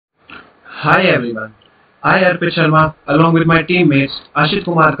Hi everyone. I, Arpit Sharma, along with my teammates Ashit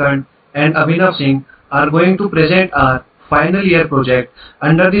Kumar Kant and Abhinav Singh, are going to present our final year project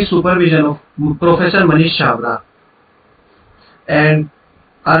under the supervision of Professor Manish Chabra. And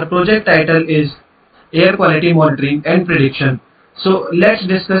our project title is Air Quality Monitoring and Prediction. So let's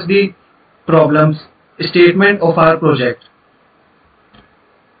discuss the problems statement of our project.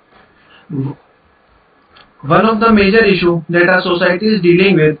 One of the major issues that our society is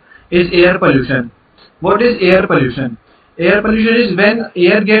dealing with is air pollution. What is air pollution? Air pollution is when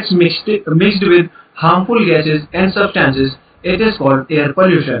air gets mixed with harmful gases and substances. It is called air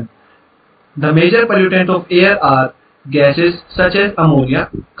pollution. The major pollutants of air are gases such as ammonia,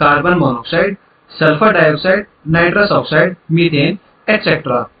 carbon monoxide, sulfur dioxide, nitrous oxide, methane,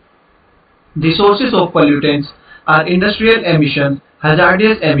 etc. The sources of pollutants are industrial emission,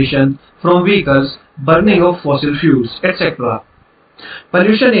 hazardous emission from vehicles, burning of fossil fuels, etc.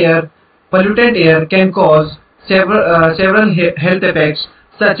 Pollution air, pollutant air can cause several health effects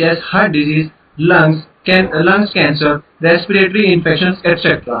such as heart disease, lungs cancer, respiratory infections,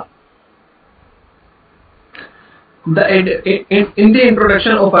 etc. In the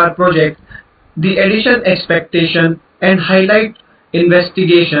introduction of our project, the addition expectation and highlight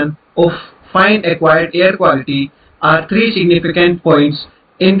investigation of fine acquired air quality are three significant points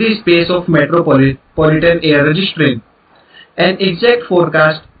in the space of metropolitan air registering. An exact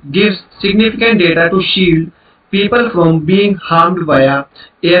forecast gives significant data to shield people from being harmed via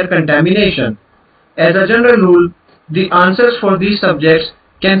air contamination. As a general rule, the answers for these subjects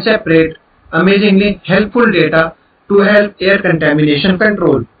can separate amazingly helpful data to help air contamination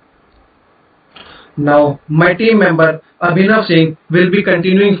control. Now, my team member Abhinav Singh will be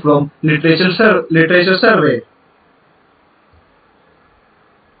continuing from literature survey.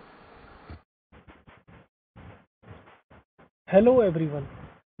 Hello everyone,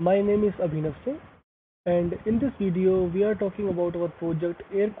 my name is Abhinav Singh and in this video we are talking about our project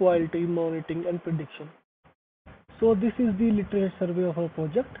Air Quality Monitoring and Prediction. So this is the literature survey of our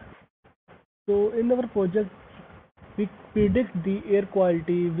project. So in our project we predict the air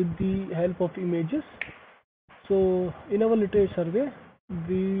quality with the help of images. So in our literature survey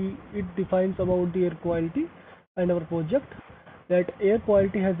it defines about the air quality and our project that air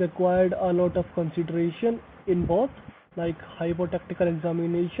quality has acquired a lot of consideration in both like hypothetical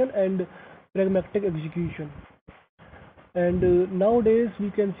examination and pragmatic execution. And nowadays we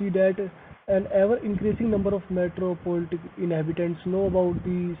can see that an ever increasing number of metropolitan inhabitants know about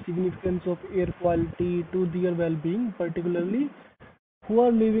the significance of air quality to their well-being, particularly who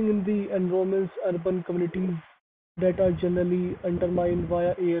are living in the environments urban communities that are generally undermined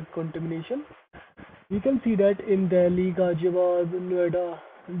via air contamination. We can see that in Delhi, Ghaziabad, Noida,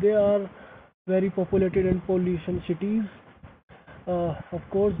 they are very populated and pollution cities. Of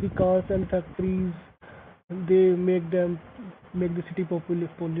course, the cars and factories they make the city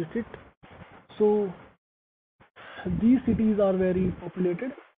polluted. So these cities are very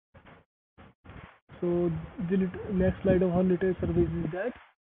populated. So the next slide of our literature survey is that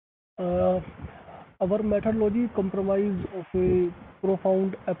uh, our methodology compromise of a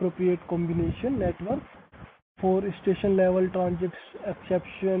profound appropriate combination network for station level transit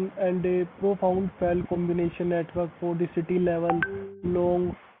exception and a profound file combination network for the city level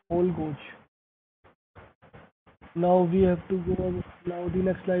long haul gauge. Now we have to go on. Now the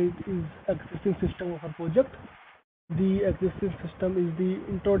next slide is existing system of our project. The existing system is the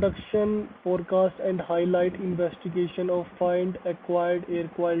introduction, forecast and highlight investigation of find acquired air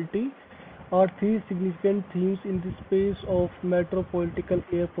quality are three significant themes in the space of metropolitan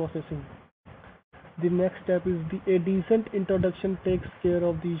air processing. The next step is a decent introduction takes care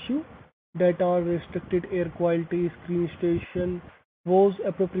of the issue that are restricted air quality screen station whose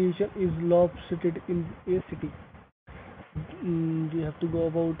appropriation is lopsided in a city. We have to go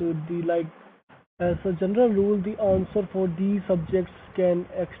about the like as a general rule the answer for these subjects can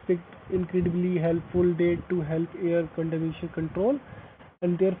expect incredibly helpful data to help air contamination control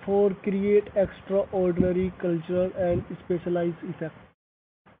and therefore create extraordinary cultural and specialized effects.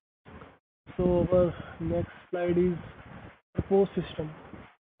 So our next slide is proposed system.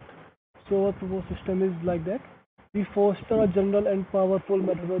 So our proposed system is like that. We foster a general and powerful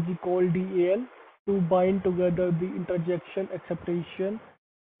methodology called DAL to bind together the interjection, acceptation,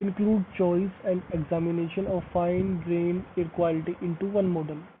 include choice and examination of fine-grained air quality into one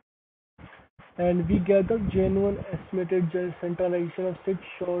model. And we gather genuine estimated centralization of six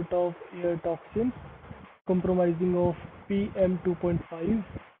sort of air toxins comprising of PM2.5,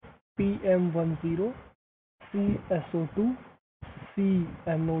 PM10, CSO2,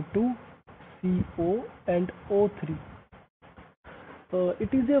 CNO2, CO and O3. It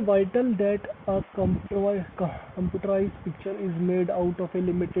is a vital that a computerized picture is made out of a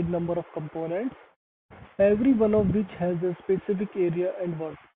limited number of components, every one of which has a specific area and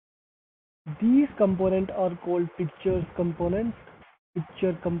work. These components are called pictures components,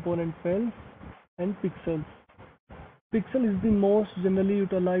 picture component files, and pixels. Pixel is the most generally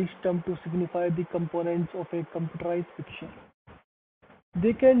utilized term to signify the components of a computerized picture.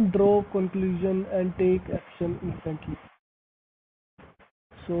 They can draw conclusion and take action instantly.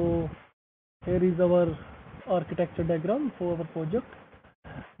 So here is our architecture diagram for our project.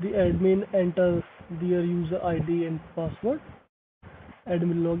 The admin enters their user ID and password.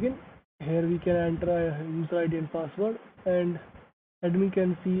 Admin login. Here we can enter a user ID and password, and admin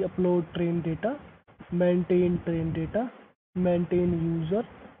can see upload train data, maintain train data, maintain user,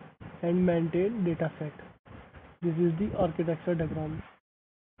 and maintain dataset. This is the architecture diagram,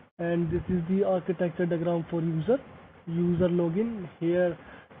 and this is the architecture diagram for user. User login. Here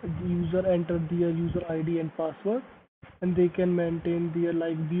the user enter their user ID and password, and they can maintain their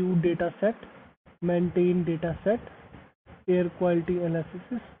like view dataset, maintain dataset, air quality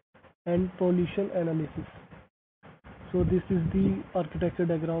analysis, and pollution analysis. So this is the architecture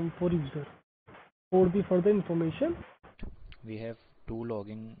diagram for user. For the further information, we have two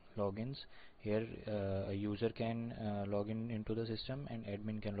logins here. A user can log in into the system and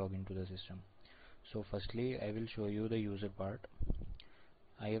admin can log into the system. So firstly I will show you the user part.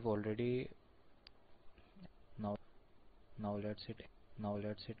 I have already now let's hit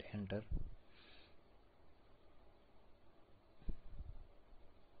enter.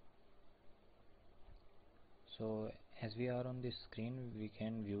 So as we are on this screen, we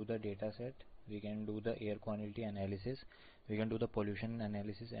can view the data set, we can do the air quality analysis, we can do the pollution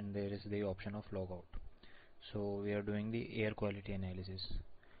analysis, and there is the option of logout. So we are doing the air quality analysis.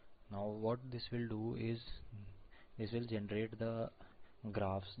 Now what this will do is this will generate the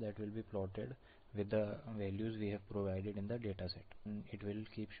graphs that will be plotted with the values we have provided in the data set, and it will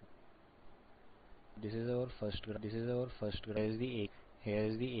keep showing. This is our first graph. Here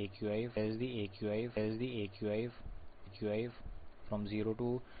is the AQI. From 0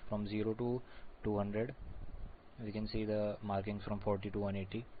 to 200. We can see the markings from 40 to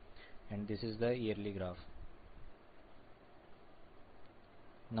 180, and this is the yearly graph.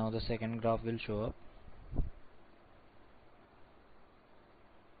 Now the second graph will show up.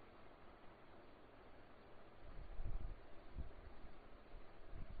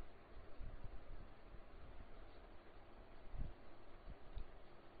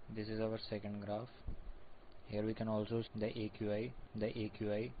 This is our second graph. Here we can also see the AQI.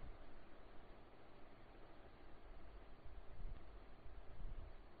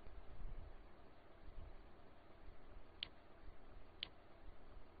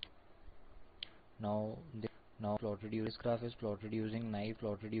 Now plotted this graph is plotted using knife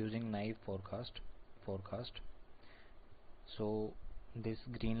forecast. So this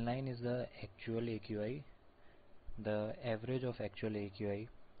green line is the actual AQI, the average of actual AQI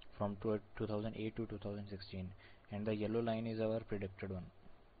from 2008 to 2016, and the yellow line is our predicted one.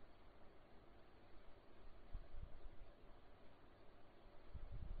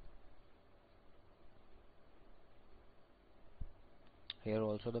 Here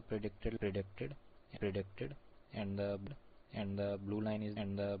also the predicted, and the blue line is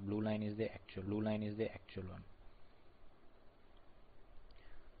the actual one.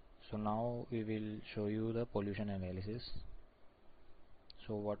 So now we will show you the pollution analysis.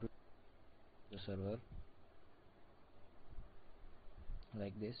 So what the server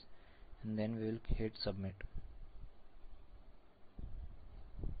like this, and then we will hit submit.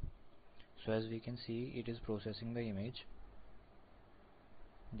 So as we can see, it is processing the image.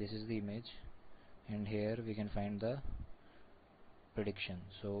 This is the image, and here we can find the prediction.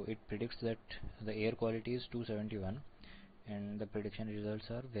 So it predicts that the air quality is 271, and the prediction results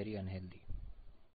are very unhealthy.